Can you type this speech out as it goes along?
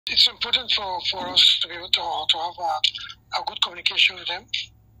It's important for us to be able to have a good communication with them,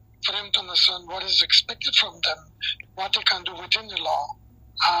 for them to understand what is expected from them, what they can do within the law,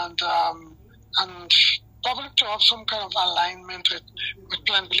 and probably to have some kind of alignment with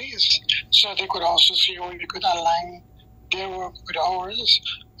Plan Belize, so they could also see how we could align their work with ours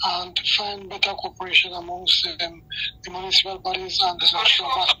and to find better cooperation amongst the municipal bodies and the national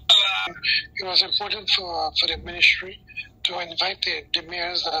body. It was important for the ministry to invite the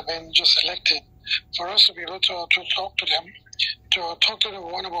mayors that have been just elected, for us to be able to talk to them, to talk to them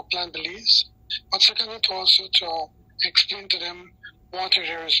one about Plan Belize, but secondly to also to explain to them what are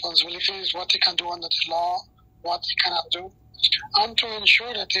their responsibilities, what they can do under the law, what they cannot do, and to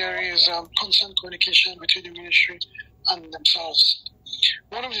ensure that there is constant communication between the ministry and themselves.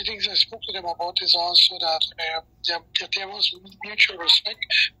 One of the things I spoke to them about is also that there was mutual respect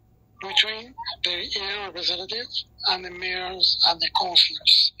between the area representative and the mayors and the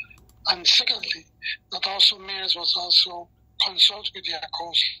councillors. And secondly, that also mayors was also consult with their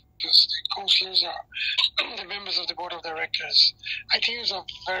councillors. The councillors are the members of the board of directors. I think it was a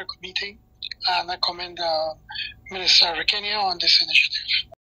very good meeting, and I commend Minister Briceno on this initiative.